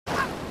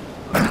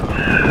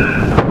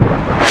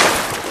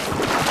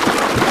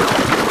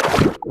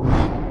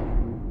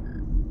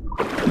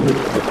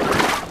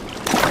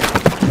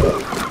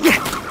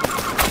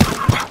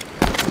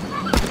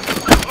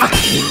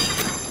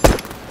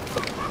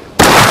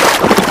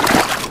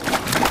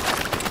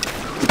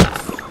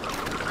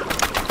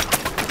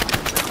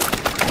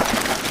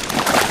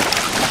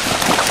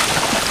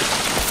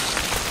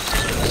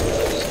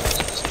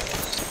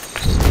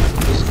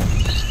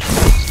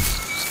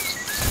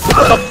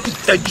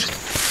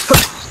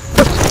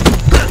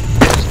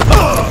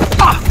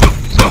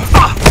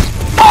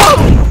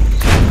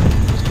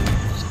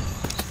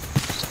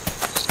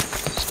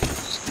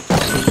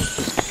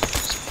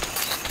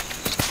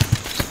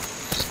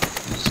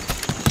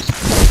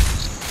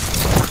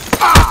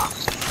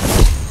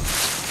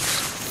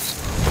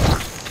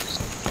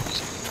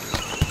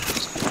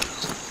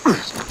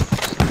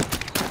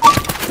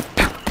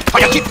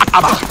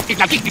Aba,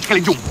 ignalti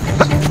kelin jum.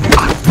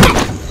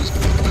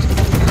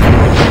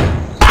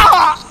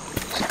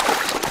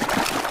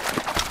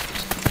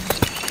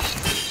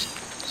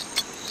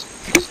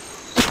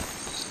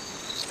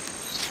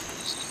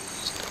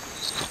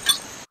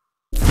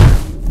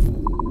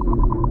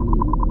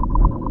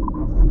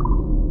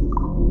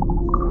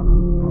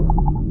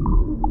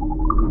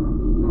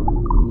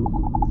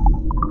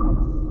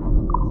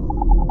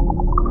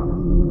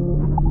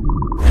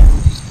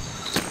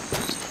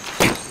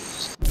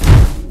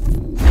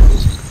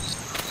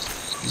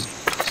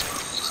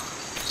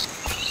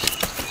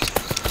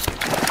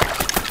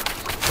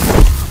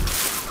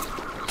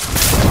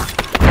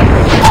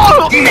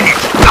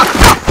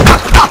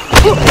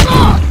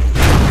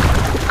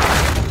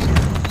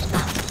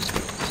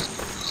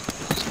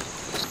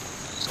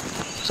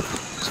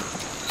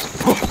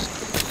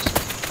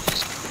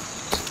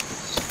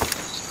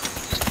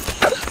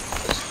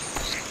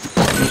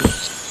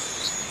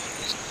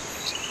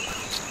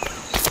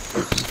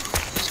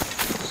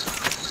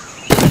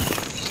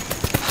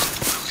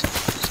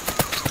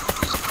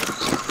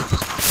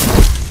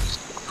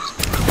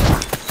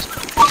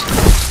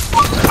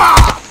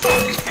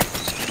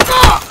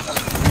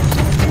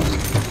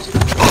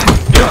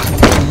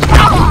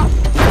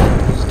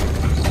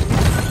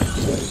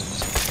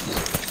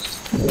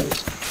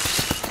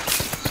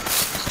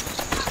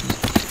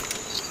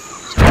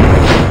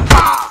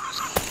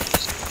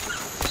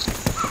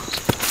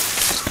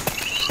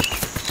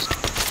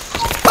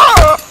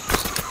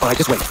 All right,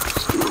 just wait.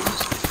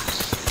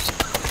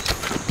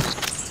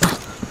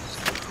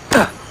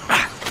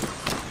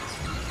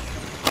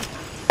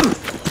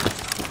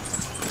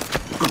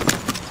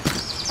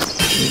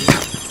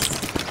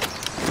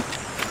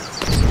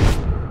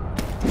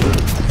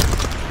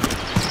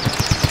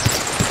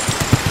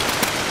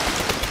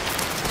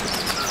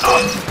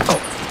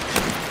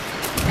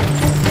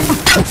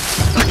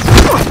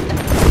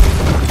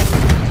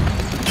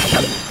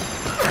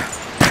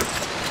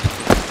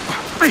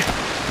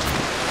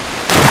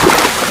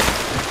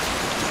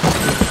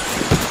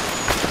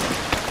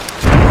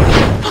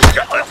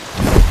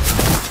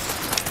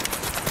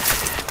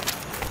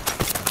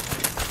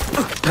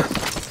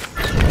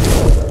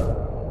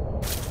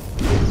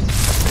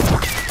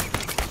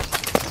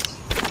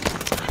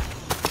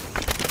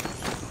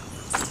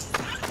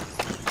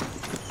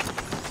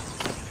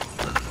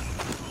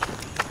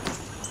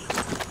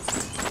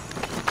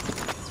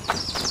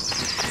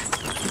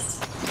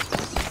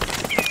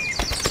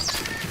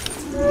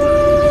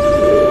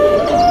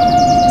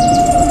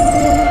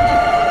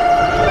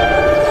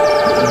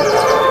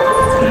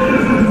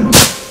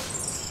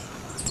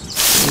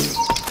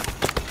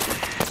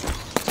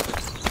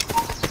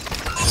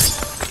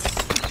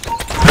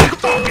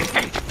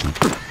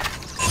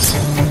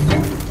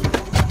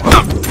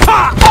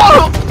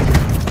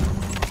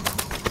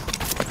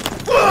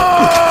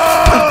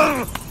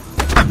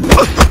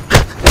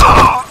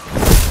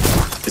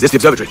 Is this the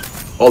observatory?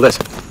 All this?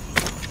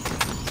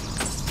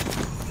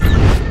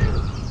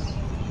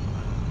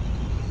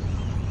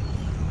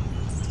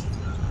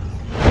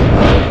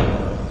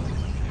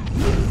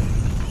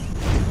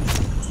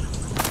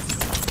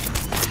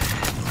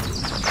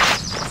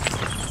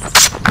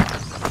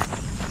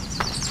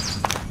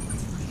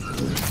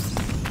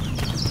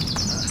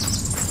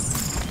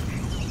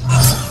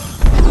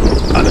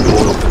 And the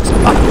door opens.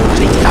 That will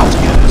take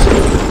 1,000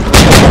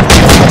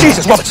 years.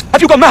 Jesus, Roberts!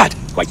 Have you gone mad?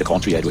 Quite the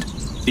contrary, Edward.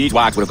 These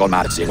wags would have gone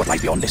mad at seeing what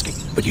lies beyond this gate.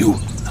 But you,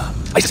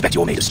 I suspect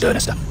you're made of sterner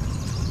stuff.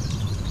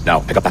 Now,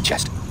 pick up that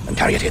chest and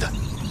carry it hither.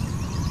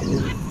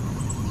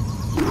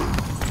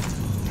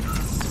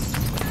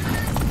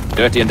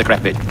 Dirty and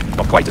decrepit.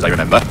 Not quite as I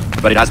remember,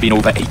 but it has been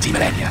over 80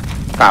 millennia.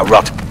 Ah,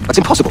 rot. That's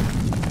impossible.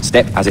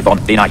 Step as if on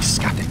thin ice,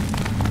 Captain.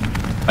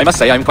 I must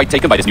say I'm quite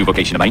taken by this new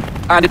vocation of mine,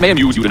 and it may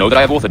amuse you to know that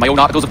I have authored my own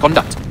articles of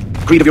conduct.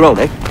 Creed of your own,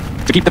 eh?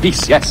 To keep the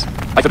peace, yes.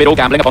 I forbid all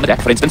gambling upon the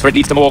deck, for instance, for it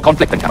leads to more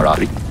conflict than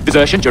camaraderie.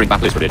 Desertion during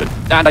battle is forbidden,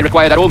 and I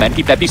require that all men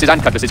keep their pieces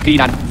and cutlasses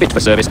clean and fit for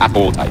service at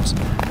all times.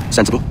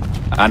 Sensible.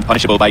 And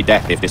punishable by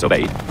death if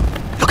disobeyed.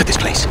 Look at this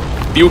place.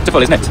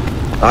 Beautiful, isn't it?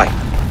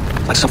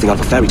 Aye. Like something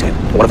out of a fairy tale,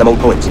 or one of them old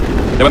poems.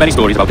 There were many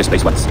stories about this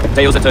place once.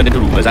 Tales that turned into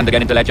rumours and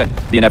again into legend.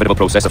 The inevitable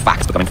process of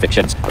facts becoming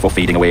fictions before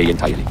fading away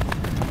entirely.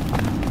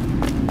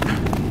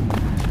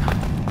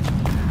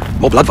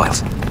 More blood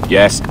vials.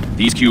 Yes,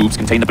 these cubes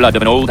contain the blood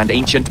of an old and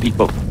ancient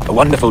people. A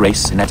wonderful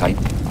race in their time.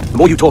 The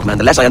more you talk, man,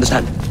 the less I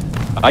understand.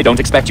 I don't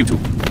expect you to.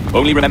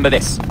 Only remember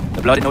this.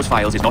 The blood in those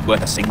files is not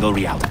worth a single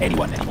real to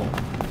anyone anymore.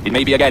 It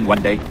may be again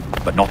one day,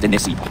 but not in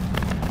this epoch.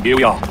 Here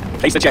we are.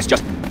 Place the chest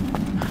just...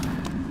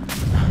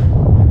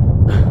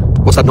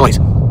 What's that noise?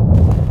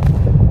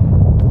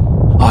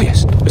 Ah,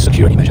 yes. The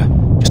security measure.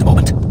 Just a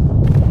moment.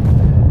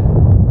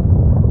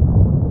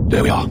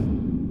 There we are.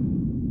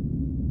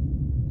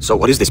 So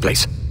what is this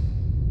place?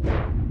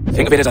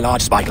 Think of it as a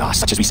large spyglass,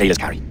 such as we sailors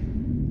carry.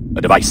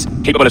 A device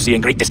capable of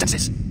seeing great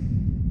distances.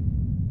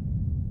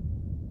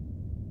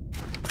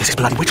 This is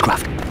bloody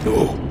witchcraft.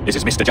 No, this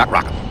is Mr. Jack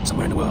Rackham,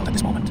 somewhere in the world at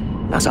this moment.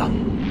 NASA.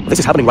 This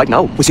is happening right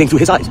now. We're seeing through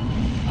his eyes.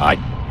 Aye.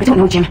 I don't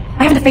know, Jim.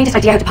 I haven't the faintest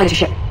idea how to pilot a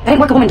ship. That ain't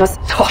work a woman does.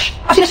 Gosh,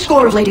 I've seen a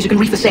score of ladies who can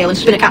reef the sail and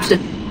spin a capstan.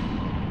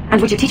 And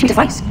would you teach me to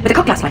fight? With a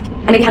cutlass like?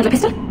 And maybe handle a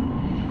pistol?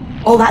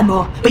 All that and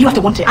more. But you have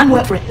to want it and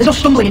work for it. There's no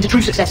stumbling into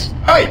true success.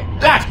 Hey,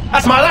 lad,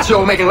 that's my lass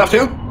you're making love to.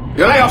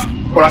 You lay off,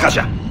 or I'll catch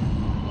ya.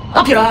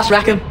 Up your ass,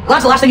 Rackham.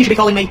 Lad's the last thing you should be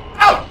calling me.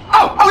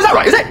 Oh, is that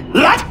right, is it?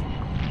 Lad?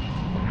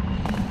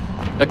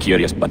 A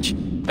curious bunch.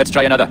 Let's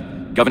try another.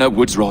 Governor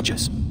Woods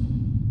Rogers.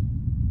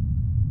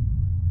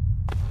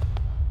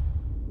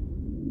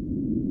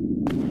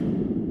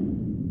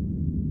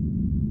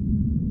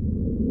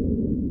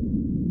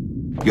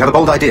 You have a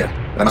bold idea,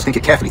 but I must think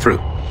it carefully through.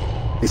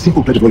 A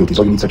simple pledge of loyalty is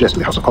all you need to suggest to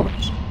the House of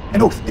Commons.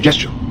 An oath, a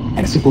gesture, and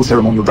a simple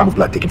ceremonial dram of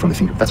blood taken from the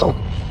finger. That's all.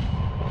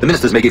 The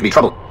ministers may give me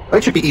trouble, but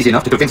it should be easy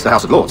enough to convince the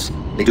House of Lords.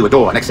 They do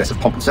adore an excess of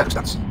pomp and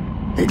circumstance.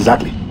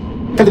 Exactly.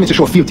 Tell them it's a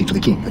show of fealty to the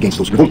king against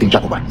those revolting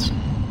Jacobites.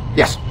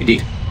 Yes,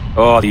 indeed.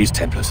 Oh, these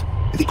Templars.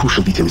 The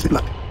crucial detail is the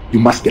blood. You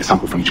must get a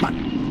sample from each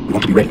man. We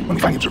want to be ready when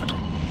we find the observatory.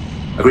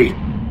 Agreed.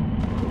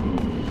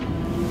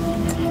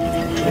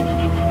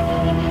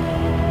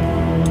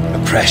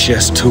 A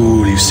precious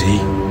tool, you see.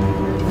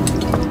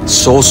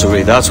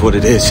 Sorcery, that's what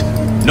it is.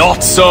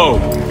 Not so!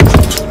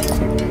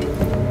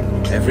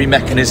 Every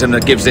mechanism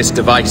that gives this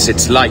device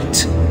its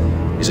light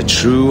is a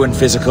true and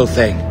physical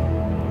thing.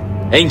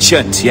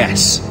 Ancient,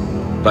 yes,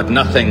 but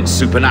nothing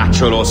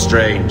supernatural or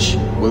strange.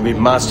 We'll be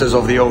masters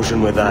of the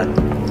ocean with that.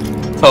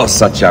 Oh,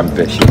 such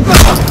ambition.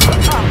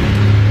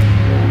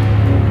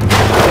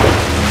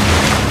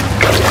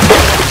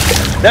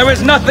 There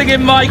is nothing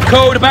in my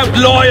code about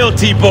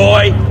loyalty,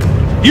 boy.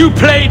 You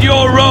played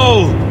your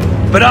role,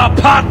 but our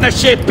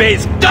partnership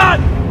is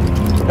done!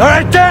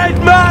 You're a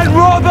dead man,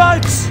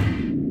 Roberts!